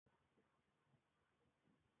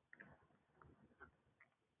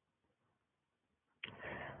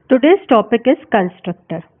Today's topic is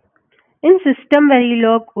constructor. In system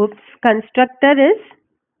Verilog, constructor is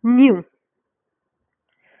new.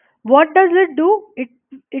 What does it do?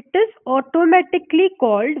 It is automatically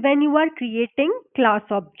called when you are creating class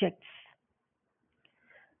objects.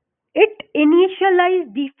 It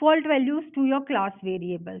initializes default values to your class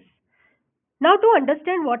variables. Now to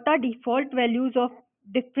understand what are default values of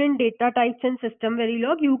different data types in system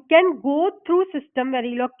Verilog, you can go through system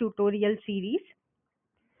Verilog tutorial series.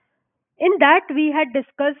 In that we had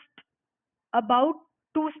discussed about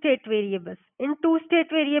two-state variables. In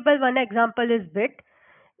two-state variable, one example is bit.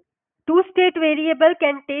 Two-state variable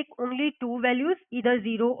can take only two values, either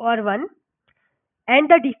 0 or 1, and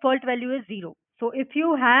the default value is 0. So if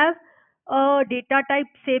you have a data type,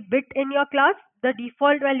 say bit in your class, the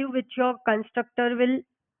default value which your constructor will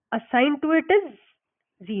assign to it is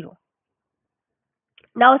 0.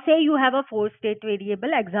 Now say you have a four-state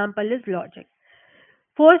variable, example is logic.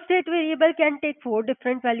 Four-state variable can take four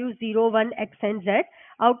different values 0, 1, x and z,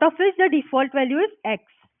 out of which the default value is x.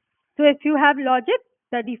 So if you have logic,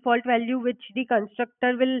 the default value which the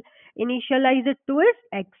constructor will initialize it to is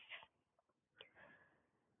x.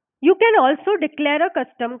 You can also declare a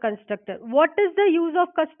custom constructor. What is the use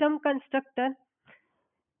of custom constructor?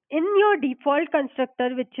 In your default constructor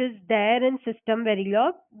which is there in system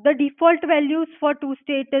Verilog, the default values for two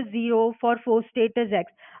state is 0, for four state is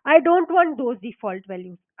x. I don't want those default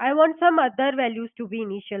values. I want some other values to be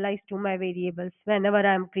initialized to my variables whenever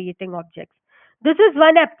I am creating objects. This is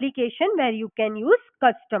one application where you can use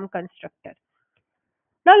custom constructor.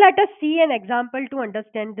 Now let us see an example to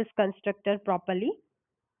understand this constructor properly.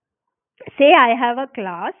 Say I have a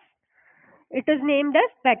class. It is named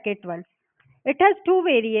as packet1. It has two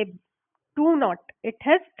variables. Two not. It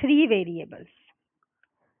has three variables.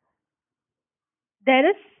 There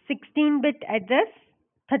is 16-bit address,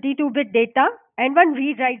 32-bit data, and one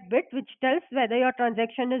read-write bit which tells whether your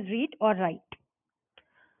transaction is read or write.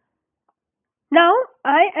 Now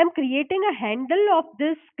I am creating a handle of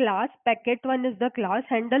this class. Packet1 is the class.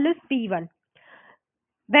 Handle is p1.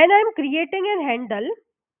 When I am creating a handle,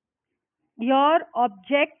 your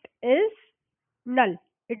object is null.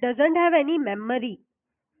 It doesn't have any memory.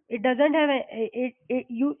 It doesn't have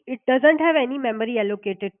it doesn't have any memory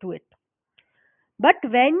allocated to it. But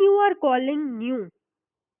when you are calling new,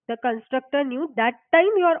 the constructor new, that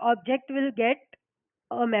time your object will get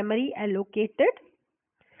a memory allocated,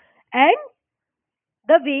 and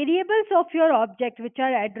the variables of your object which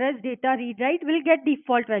are address, data, read, write will get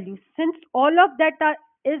default values. Since all of that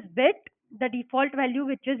is bit, the default value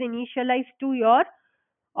which is initialized to your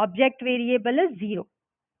object variable is 0.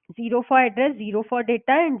 0 for address, 0 for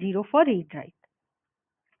data, and 0 for read, write.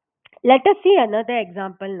 Let us see another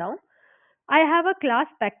example now. I have a class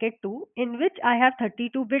packet2 in which I have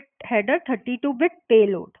 32-bit header, 32-bit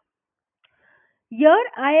payload. Here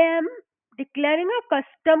I am declaring a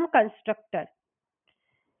custom constructor.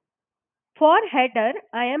 For header,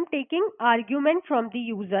 I am taking argument from the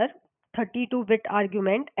user, 32-bit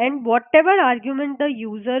argument, and whatever argument the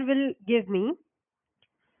user will give me,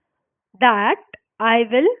 that I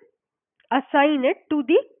will assign it to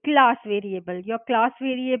the class variable. Your class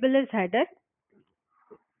variable is header.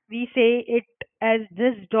 We say it as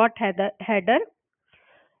this dot header,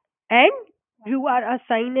 and you are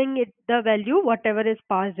assigning it the value whatever is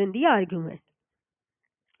passed in the argument.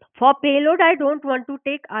 For payload, I don't want to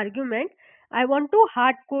take argument. I want to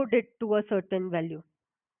hard code it to a certain value.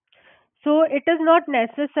 So it is not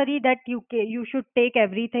necessary that you should take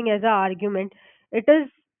everything as an argument. It is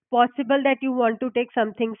possible that you want to take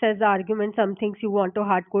some things as argument, some things you want to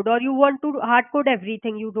hard code, or you want to hard code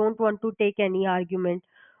everything. You don't want to take any argument,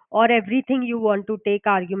 or everything you want to take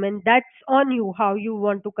argument. That's on you how you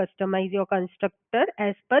want to customize your constructor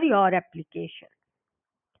as per your application.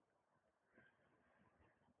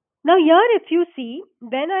 Now here if you see,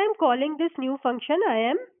 when I am calling this new function, I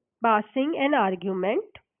am passing an argument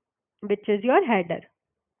which is your header.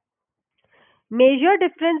 Major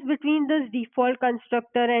difference between this default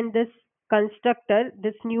constructor and this constructor,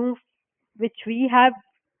 this new which we have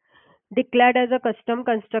declared as a custom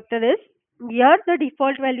constructor, is here the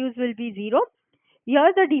default values will be 0.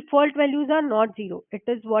 Here the default values are not 0. It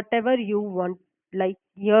is whatever you want. Like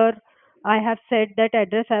here I have said that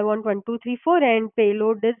address I want 1234 and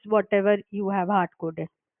payload is whatever you have hard coded.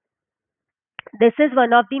 This is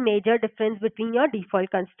one of the major difference between your default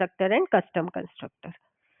constructor and custom constructor.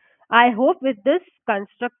 I hope with this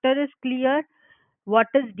constructor is clear. What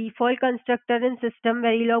is default constructor in system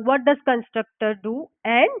Verilog? What does constructor do?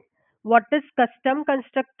 And what is custom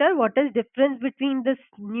constructor? What is difference between this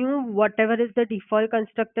new whatever is the default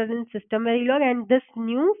constructor in system Verilog and this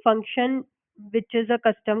new function which is a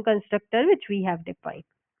custom constructor which we have defined.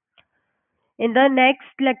 In the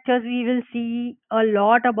next lectures, we will see a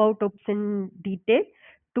lot about OOPS in detail.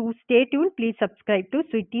 To stay tuned, please subscribe to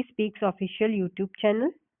Sweetie Speaks official YouTube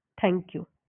channel. Thank you.